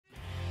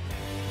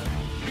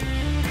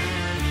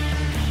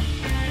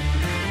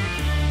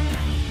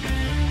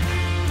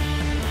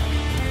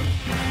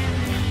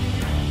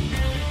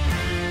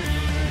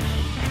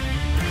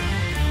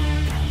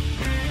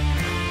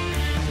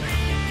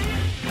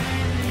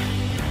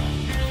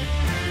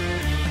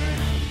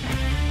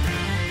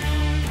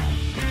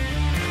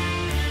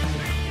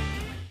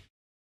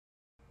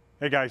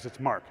Hey guys, it's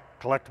Mark,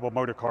 Collectible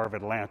Motorcar of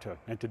Atlanta,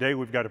 and today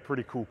we've got a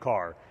pretty cool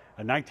car,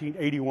 a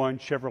 1981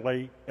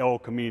 Chevrolet El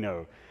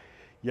Camino.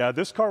 Yeah,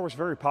 this car was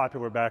very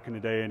popular back in the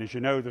day, and as you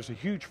know, there's a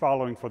huge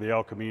following for the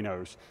El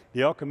Caminos.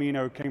 The El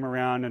Camino came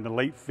around in the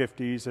late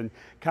 50s and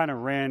kind of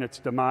ran its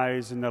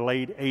demise in the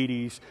late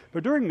 80s,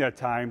 but during that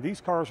time,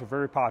 these cars were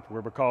very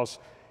popular because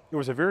it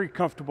was a very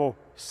comfortable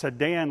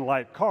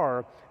sedan-like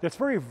car that's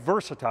very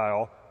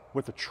versatile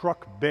with a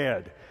truck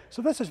bed.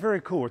 So this is very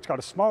cool. It's got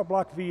a small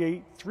block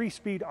V8,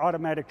 3-speed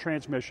automatic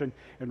transmission,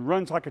 and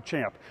runs like a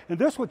champ. And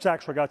this one's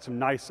actually got some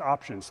nice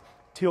options.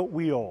 Tilt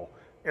wheel,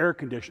 air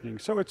conditioning.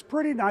 So it's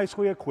pretty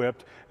nicely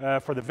equipped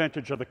for the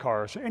vintage of the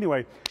car. So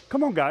anyway,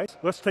 come on guys,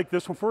 let's take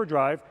this one for a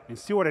drive and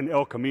see what an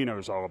El Camino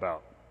is all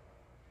about.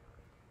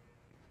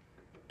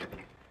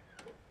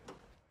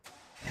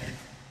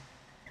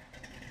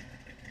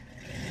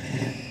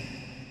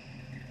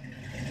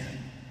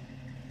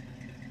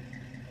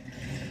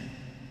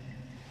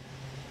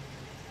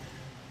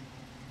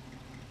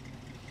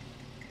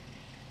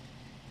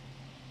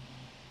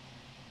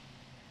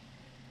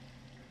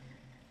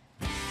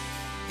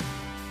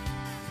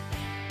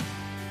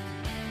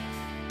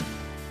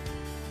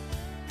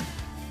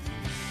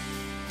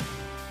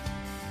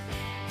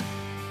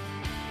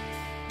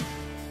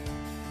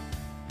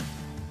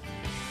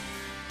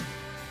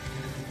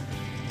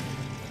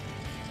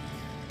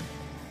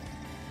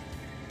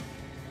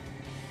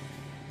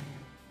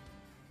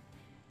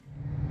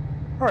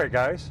 All right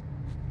guys,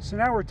 so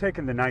now we're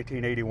taking the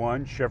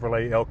 1981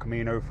 Chevrolet El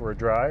Camino for a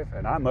drive,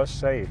 and I must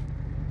say,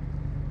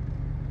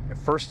 the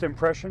first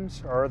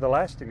impressions are the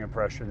lasting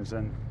impressions,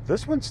 and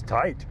this one's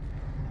tight.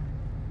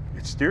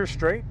 It steers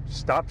straight,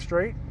 stops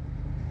straight,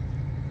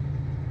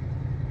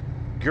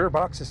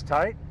 gearbox is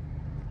tight,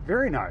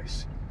 very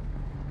nice.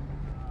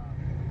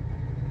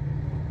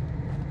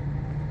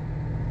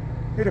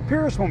 It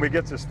appears when we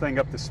get this thing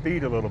up to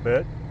speed a little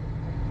bit,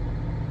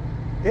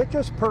 it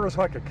just purrs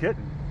like a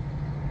kitten.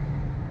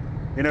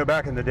 You know,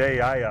 back in the day,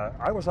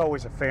 I was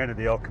always a fan of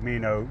the El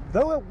Camino.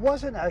 Though it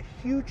wasn't a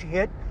huge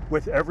hit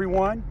with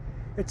everyone,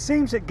 it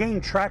seems it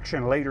gained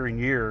traction later in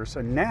years,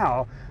 and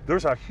now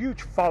there's a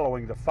huge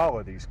following to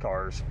follow these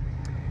cars.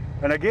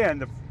 And again,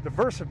 the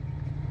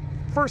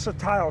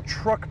versatile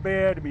truck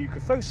bed, I mean, you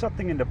could throw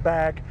something in the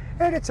back,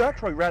 and it's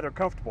actually rather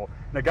comfortable.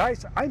 Now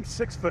guys, I'm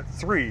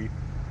 6'3",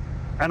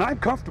 and I'm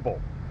comfortable.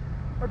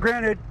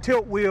 Granted,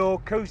 tilt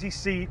wheel, cozy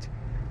seat,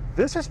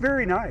 this is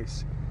very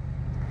nice.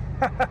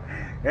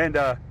 And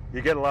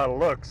you get a lot of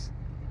looks,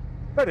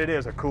 but it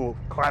is a cool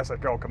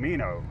classic El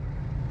Camino.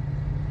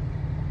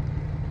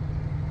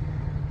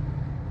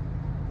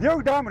 The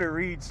odometer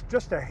reads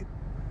just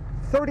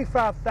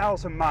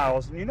 35,000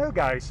 miles, and you know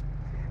guys,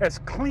 as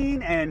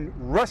clean and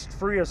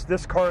rust-free as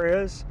this car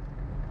is,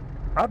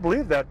 I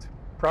believe that's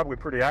probably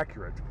pretty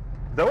accurate.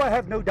 Though I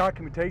have no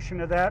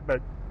documentation of that,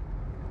 but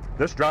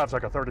this drives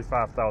like a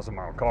 35,000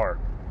 mile car.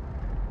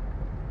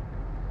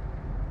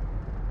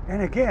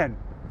 And again,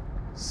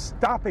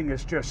 stopping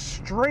is just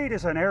straight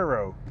as an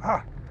arrow.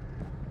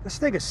 This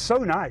thing is so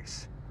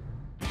nice.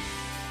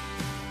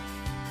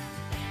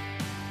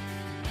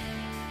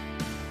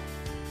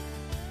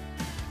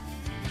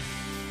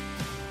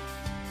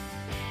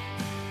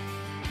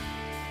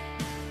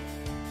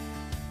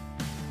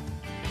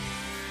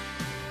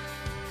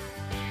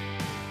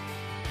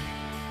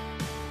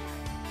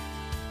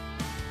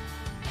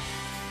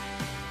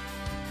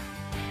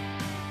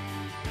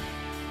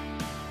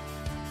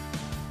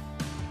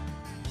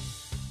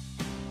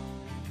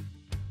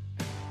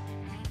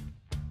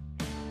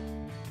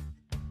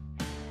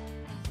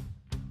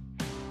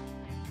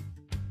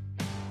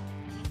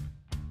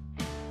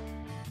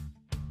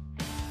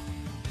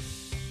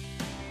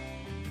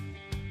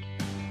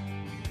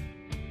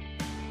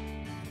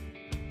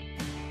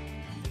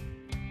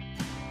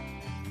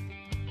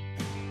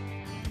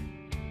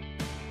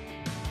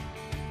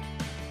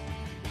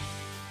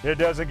 It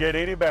doesn't get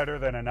any better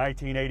than a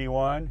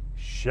 1981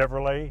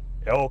 Chevrolet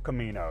El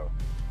Camino.